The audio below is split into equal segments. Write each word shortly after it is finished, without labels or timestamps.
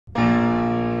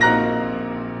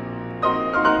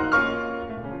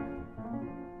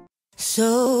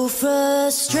So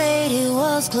frustrated,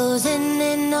 walls closing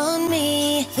in on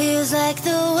me. Feels like the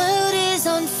world is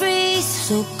on freeze.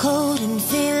 So cold and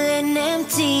feeling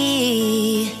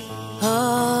empty.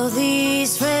 All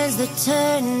these friends that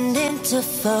turned into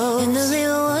foes, and the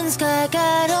real ones God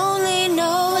only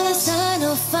knows. When the sun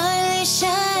will finally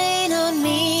shine on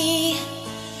me.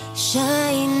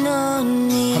 Shine on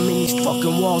me. I'm in these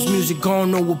fucking walls, music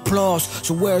on, no applause.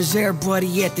 So where's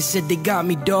everybody at? They said they got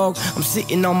me, dog. I'm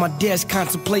sitting on my desk,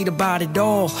 contemplate about it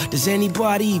all. Does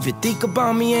anybody even think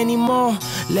about me anymore?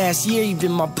 Last year,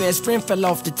 even my best friend fell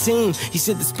off the team. He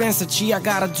said, Dispenser, I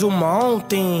gotta do my own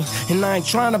thing. And I ain't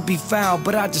trying to be foul,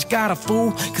 but I just gotta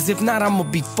fool. Cause if not, I'ma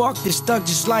be fucked and stuck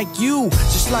just like you.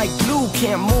 Just like glue,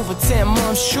 can't move a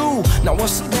 10-month shoe. Now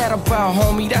what's that about,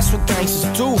 homie? That's what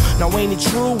gangsters do. Now ain't it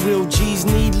true? Real G's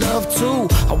need love too.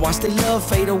 I watch their love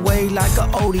fade away like a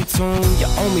oldie tune. You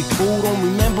owe me, fool, don't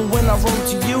remember when I wrote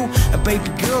to you. And baby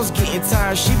girl's getting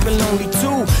tired, she been lonely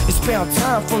too. It's about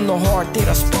time from the heart that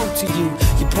I spoke to you.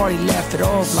 You probably laugh it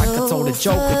off like I told a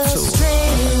joke or two.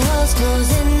 Frustrated, walls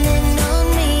closing in on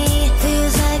me.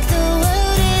 Feels like the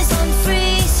world is on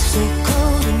freeze. So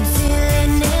cold and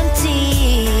feeling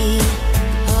empty.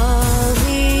 All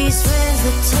these friends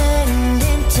that turned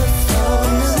into foes,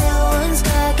 and the real ones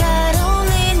God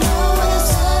only knows. When the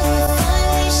sun will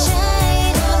finally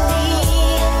shine on me.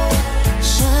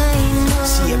 Shine on me.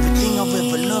 See, everything I've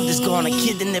ever loved is gone. A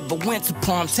kid that never went to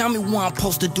prom. Tell me what I'm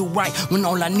supposed to do right when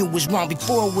all I knew was wrong.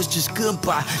 Before it was just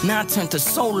goodbye, now I turned to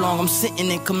so long. I'm sitting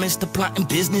and commenced to plotting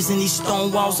business in these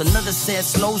stone walls. Another sad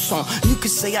slow song, you could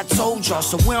say I told y'all.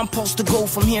 So where I'm supposed to go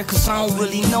from here, cause I don't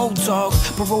really know, dog.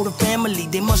 Parole the family,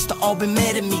 they must have all been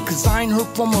mad at me, cause I ain't heard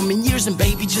from them in years and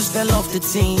baby just fell off the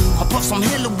team. I puff some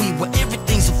hella weed where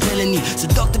everything's a felony.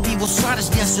 Seductive evil siders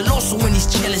bien celoso in these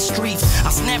jealous streets.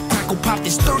 I snap, crackle, pop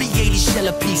this 30-80 shell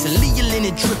a piece and leave your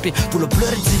linen dripping full of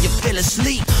blood until you fell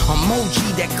asleep. I'm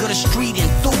OG, that gutter street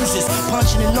enthusiast,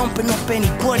 punching and lumping up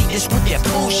anybody that's with that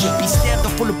bullshit. Be stabbed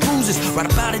up full of bruises,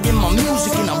 write about it in my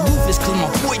music, and I'm ruthless cause my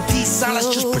boy D Silas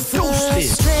just produced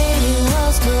this. Frustrated,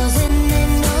 walls closing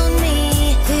in on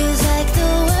me. Feels like the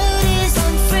world is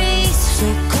on freeze. So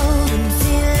cold and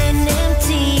feeling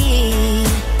empty.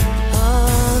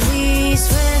 All these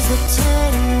friends that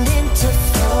turned into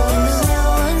foes, and the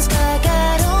real ones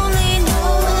God only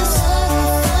knows. When the sun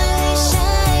will finally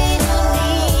shine on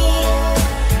me.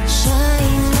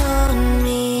 Shine on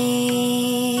me.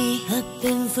 I've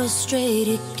been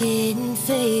frustrated, getting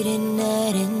faded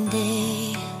night and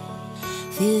day.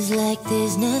 Feels like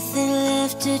there's nothing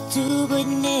left to do but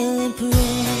kneel and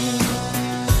pray.